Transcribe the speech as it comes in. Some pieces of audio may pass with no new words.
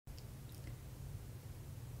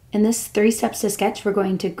In this 3 steps to sketch, we're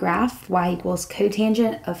going to graph y equals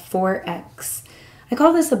cotangent of 4x. I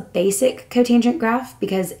call this a basic cotangent graph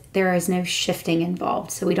because there is no shifting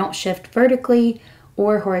involved. So we don't shift vertically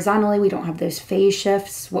or horizontally. We don't have those phase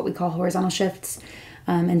shifts, what we call horizontal shifts.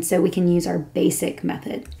 And so we can use our basic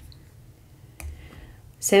method.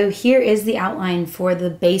 So here is the outline for the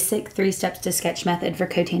basic 3 steps to sketch method for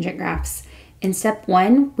cotangent graphs. In step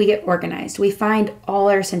 1, we get organized. We find all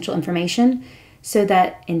our essential information so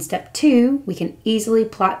that in step 2, we can easily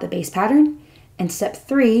plot the base pattern. And step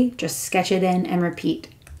 3, just sketch it in and repeat.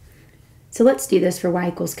 So let's do this for y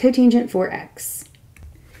equals cotangent 4x.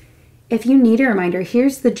 If you need a reminder,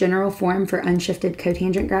 here's the general form for unshifted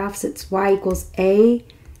cotangent graphs. It's y equals a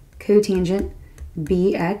cotangent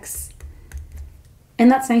bx. And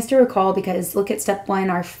that's nice to recall because look at step 1,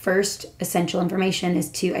 our first essential information is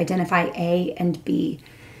to identify a and b.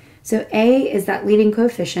 So a is that leading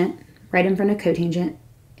coefficient right in front of cotangent.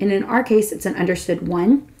 And in our case, it's an understood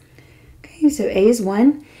 1. Okay, so a is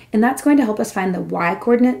 1, and that's going to help us find the y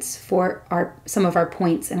coordinates for some of our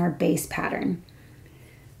points in our base pattern.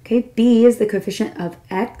 Okay, b is the coefficient of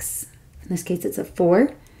x. In this case, it's a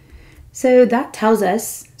 4. So that tells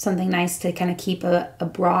us something nice to kind of keep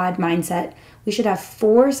a broad mindset. We should have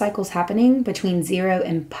 4 cycles happening between 0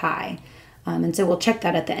 and pi. And so we'll check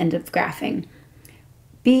that at the end of graphing.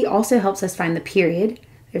 B also helps us find the period.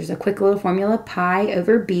 There's a quick little formula, pi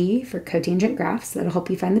over b for cotangent graphs. That'll help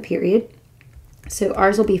you find the period. So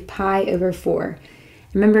ours will be pi over 4.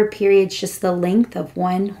 Remember, period's just the length of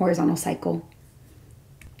one horizontal cycle.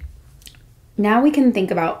 Now we can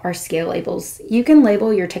think about our scale labels. You can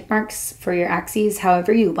label your tick marks for your axes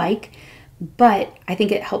however you like, but I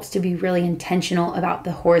think it helps to be really intentional about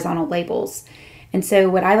the horizontal labels. And so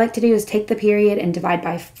what I like to do is take the period and divide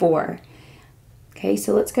by 4. Okay,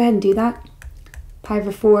 so let's go ahead and do that. Pi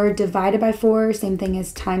over 4 divided by 4, same thing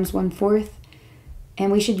as times 1/4.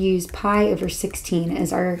 And we should use pi over 16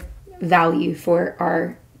 as our value for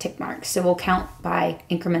our tick marks. So we'll count by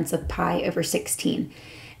increments of pi over 16.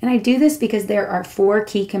 And I do this because there are 4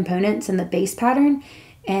 key components in the base pattern,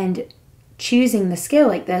 and choosing the scale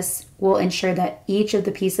like this will ensure that each of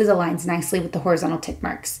the pieces aligns nicely with the horizontal tick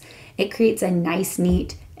marks. It creates a nice,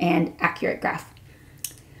 neat, and accurate graph.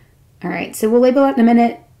 All right, so we'll label that in a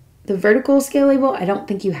minute. The vertical scale label, I don't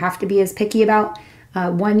think you have to be as picky about.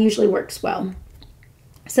 1 usually works well.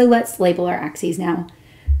 So let's label our axes now.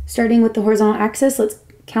 Starting with the horizontal axis, let's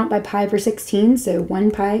count by pi over 16. So 1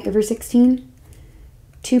 pi over 16.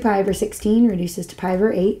 2 pi over 16 reduces to pi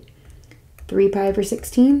over 8. 3 pi over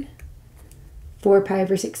 16. 4 pi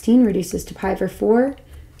over 16 reduces to pi over 4.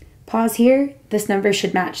 Pause here. This number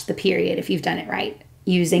should match the period if you've done it right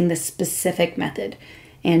using the specific method.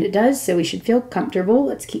 And it does, so we should feel comfortable.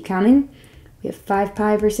 Let's keep counting. We have 5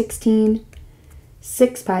 pi over 16.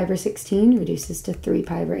 6 pi over 16 reduces to 3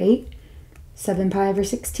 pi over 8. 7 pi over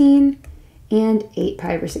 16. And 8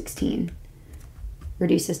 pi over 16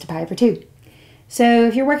 reduces to pi over 2. So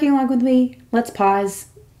if you're working along with me, let's pause,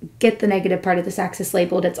 get the negative part of this axis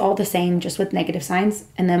labeled. It's all the same, just with negative signs,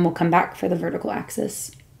 and then we'll come back for the vertical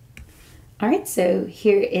axis. All right, so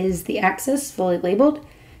here is the axis fully labeled,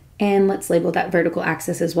 and let's label that vertical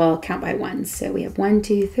axis as well, count by 1. So we have 1,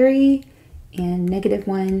 2, 3, and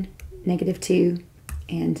 -1, -2,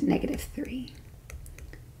 and -3.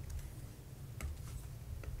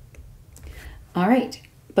 All right.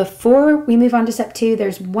 Before we move on to step 2,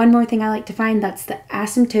 there's one more thing I like to find. That's the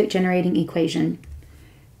asymptote generating equation.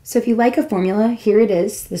 So if you like a formula, here it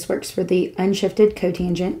is. This works for the unshifted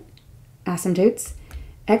cotangent asymptotes.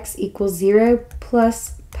 X equals 0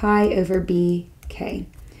 plus pi over bk.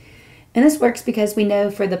 And this works because we know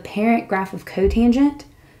for the parent graph of cotangent,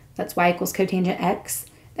 that's y equals cotangent x,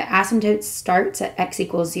 the asymptote starts at x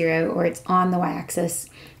equals 0, or it's on the y-axis.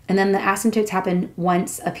 And then the asymptotes happen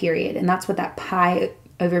once a period, and that's what that pi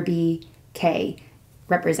over bk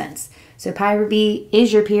represents. So pi over b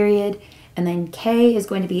is your period, and then k is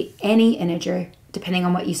going to be any integer. Depending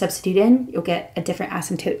on what you substitute in, you'll get a different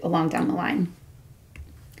asymptote along down the line.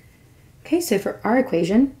 Okay, so for our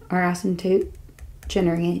equation, our asymptote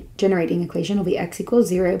generating equation will be x equals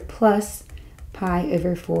 0 plus pi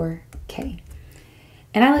over 4k.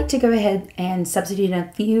 And I like to go ahead and substitute in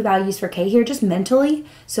a few values for k here just mentally,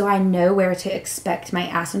 so I know where to expect my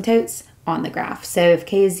asymptotes on the graph. So if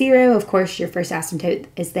k is 0, of course your first asymptote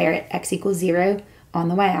is there at x equals 0 on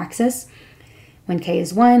the y-axis. When k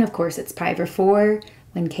is 1, of course it's pi over 4.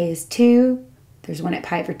 When k is 2, there's 1 at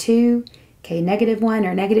pi over 2. K -1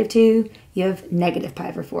 or -2, you have negative pi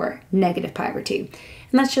over 4, negative pi over 2.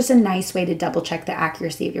 And that's just a nice way to double check the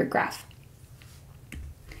accuracy of your graph.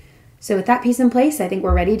 So with that piece in place, I think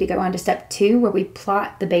we're ready to go on to step 2, where we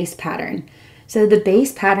plot the base pattern. So the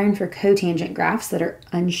base pattern for cotangent graphs that are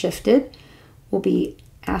unshifted will be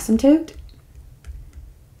asymptote,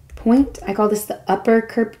 point, I call this the upper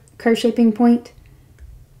curve shaping point,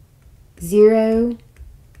 0,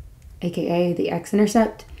 aka the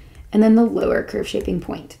x-intercept, and then the lower curve shaping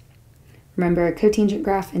point. Remember, a cotangent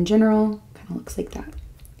graph in general kind of looks like that.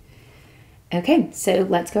 Okay, so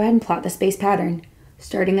let's go ahead and plot this base pattern.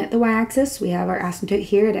 Starting at the y-axis, we have our asymptote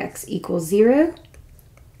here at x equals 0.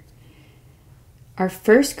 Our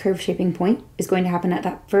first curve shaping point is going to happen at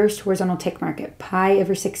that first horizontal tick mark at pi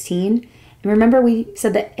over 16. And remember, we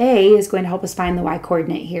said that a is going to help us find the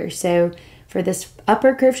y-coordinate here. So for this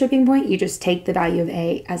upper curve shaping point, you just take the value of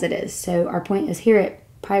a as it is. So our point is here at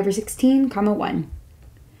pi over 16, comma 1.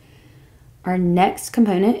 Our next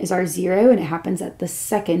component is our 0, and it happens at the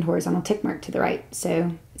second horizontal tick mark to the right.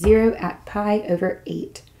 So 0 at pi over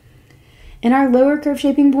 8. And our lower curve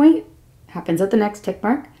shaping point happens at the next tick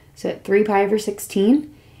mark, so at 3 pi over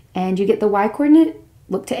 16. And you get the y-coordinate,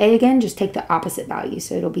 look to a again, just take the opposite value,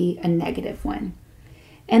 so it'll be a -1.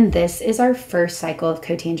 And this is our first cycle of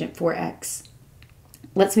cotangent for x.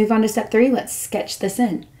 Let's move on to step 3. Let's sketch this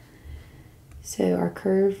in. So our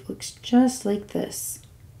curve looks just like this.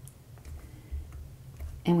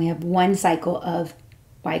 And we have one cycle of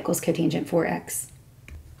y equals cotangent 4x.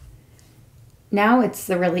 Now it's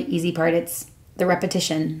the really easy part. It's the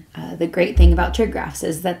repetition. The great thing about trig graphs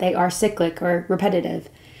is that they are cyclic or repetitive.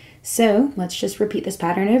 So let's just repeat this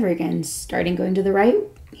pattern over again. Starting going to the right,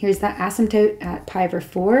 here's that asymptote at pi over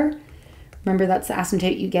 4. Remember, that's the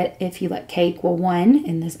asymptote you get if you let k equal 1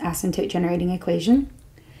 in this asymptote generating equation.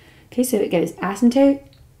 Okay, so it goes asymptote,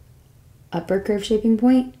 upper curve shaping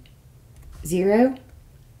point, 0,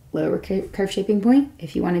 lower curve shaping point.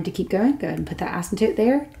 If you wanted to keep going, go ahead and put that asymptote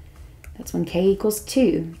there. That's when k equals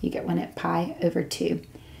 2. You get one at pi over 2.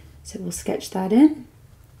 So we'll sketch that in.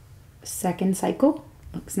 Second cycle,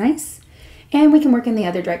 looks nice. And we can work in the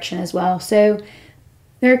other direction as well. So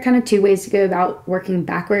there are kind of two ways to go about working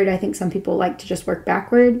backward. I think some people like to just work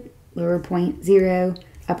backward. Lower point, 0,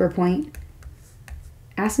 upper point,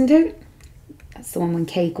 asymptote. That's the one when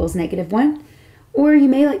k equals -1. Or you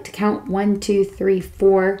may like to count 1, 2, 3,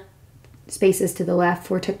 4 spaces to the left,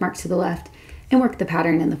 4 tick marks to the left, and work the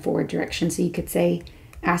pattern in the forward direction. So you could say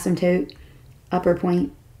asymptote, upper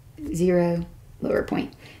point, 0, lower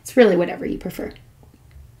point. It's really whatever you prefer.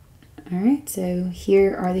 All right, so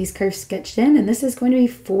here are these curves sketched in, and this is going to be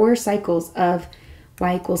 4 cycles of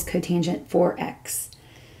y equals cotangent 4x.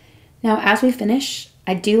 Now, as we finish,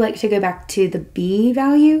 I do like to go back to the b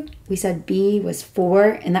value. We said b was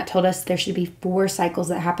 4, and that told us there should be 4 cycles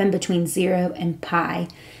that happen between 0 and pi.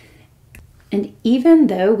 And even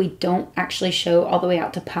though we don't actually show all the way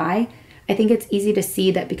out to pi, I think it's easy to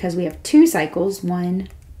see that because we have 2 cycles, 1,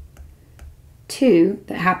 2,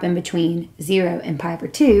 that happen between 0 and pi over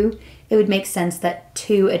 2, it would make sense that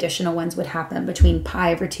 2 additional ones would happen between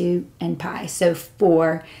pi over 2 and pi, so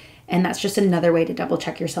 4, and that's just another way to double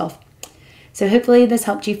check yourself. So hopefully this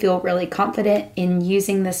helped you feel really confident in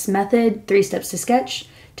using this method, 3 steps to sketch,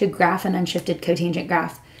 to graph an unshifted cotangent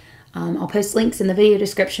graph. I'll post links in the video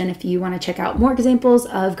description if you want to check out more examples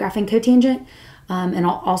of graphing cotangent, and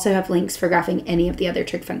I'll also have links for graphing any of the other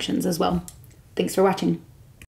trig functions as well. Thanks for watching.